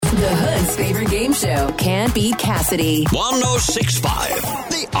The Hood's favorite game show, Can't Beat Cassidy. 106.5,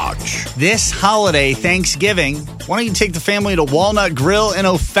 The Arch. This holiday, Thanksgiving, why don't you take the family to Walnut Grill in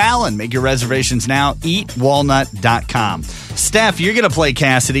O'Fallon? Make your reservations now, eatwalnut.com. Steph, you're going to play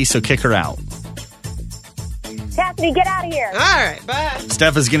Cassidy, so kick her out. Cassidy, get out of here. All right, bye.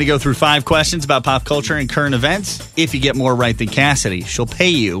 Steph is going to go through 5 questions about pop culture and current events. If you get more right than Cassidy, she'll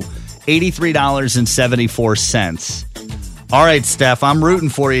pay you $83.74. All right, Steph, I'm rooting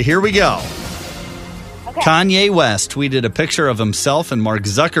for you. Here we go. Okay. Kanye West tweeted a picture of himself and Mark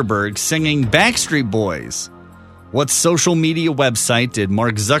Zuckerberg singing Backstreet Boys. What social media website did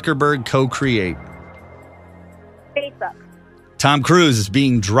Mark Zuckerberg co-create? Facebook. Tom Cruise is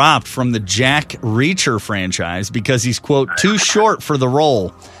being dropped from the Jack Reacher franchise because he's, quote, too short for the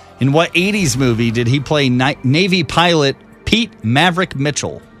role. In what 80s movie did he play Navy pilot Pete Maverick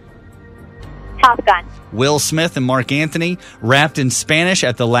Mitchell? Top Gun. Will Smith and Mark Anthony rapped in Spanish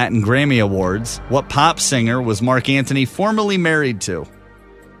at the Latin Grammy Awards. What pop singer was Mark Anthony formerly married to?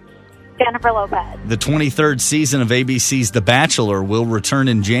 Jennifer Lopez. The 23rd season of ABC's The Bachelor will return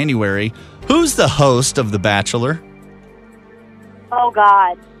in January. Who's the host of The Bachelor? Oh,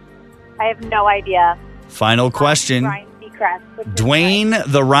 God. I have no idea. Final question. Ryan Seacrest. Dwayne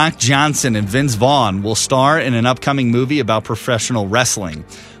 "The Rock" Johnson and Vince Vaughn will star in an upcoming movie about professional wrestling.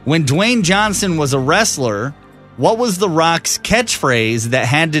 When Dwayne Johnson was a wrestler, what was The Rock's catchphrase that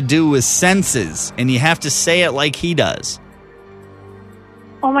had to do with senses? And you have to say it like he does.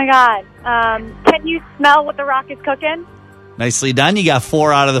 Oh, my God. Can you smell what The Rock is cooking? Nicely done. You got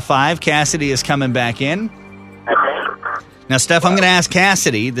 4 out of the 5. Cassidy is coming back in. Now, Steph, I'm going to ask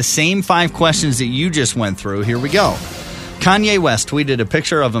Cassidy the same 5 questions that you just went through. Here we go. Kanye West tweeted a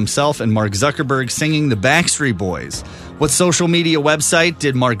picture of himself and Mark Zuckerberg singing the Backstreet Boys. What social media website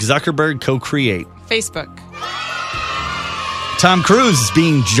did Mark Zuckerberg co-create? Facebook. Tom Cruise is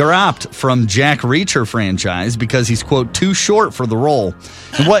being dropped from Jack Reacher franchise because he's, quote, too short for the role.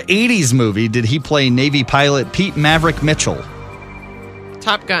 In what 80s movie did he play Navy pilot Pete Maverick Mitchell?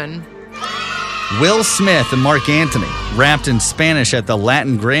 Top Gun. Will Smith and Mark Anthony rapped in Spanish at the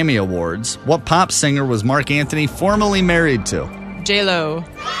Latin Grammy Awards. What pop singer was Mark Anthony formerly married to? J-Lo.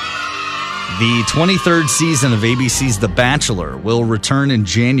 The 23rd season of ABC's The Bachelor will return in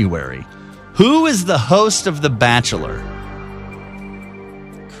January. Who is the host of The Bachelor?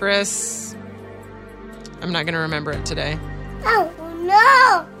 Chris. I'm not going to remember it today. Oh,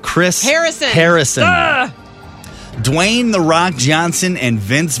 no. Chris Harrison. Dwayne "The Rock" Johnson and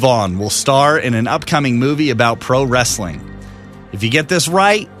Vince Vaughn will star in an upcoming movie about pro wrestling. If you get this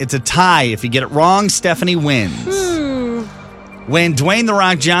right, it's a tie. If you get it wrong, Stephanie wins. When Dwayne "The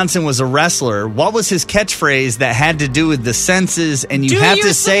Rock" Johnson was a wrestler, what was his catchphrase that had to do with the senses? And you have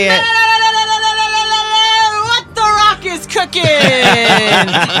to say it. What The Rock is cooking. I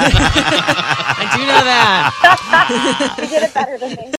do know that. You did it better than me.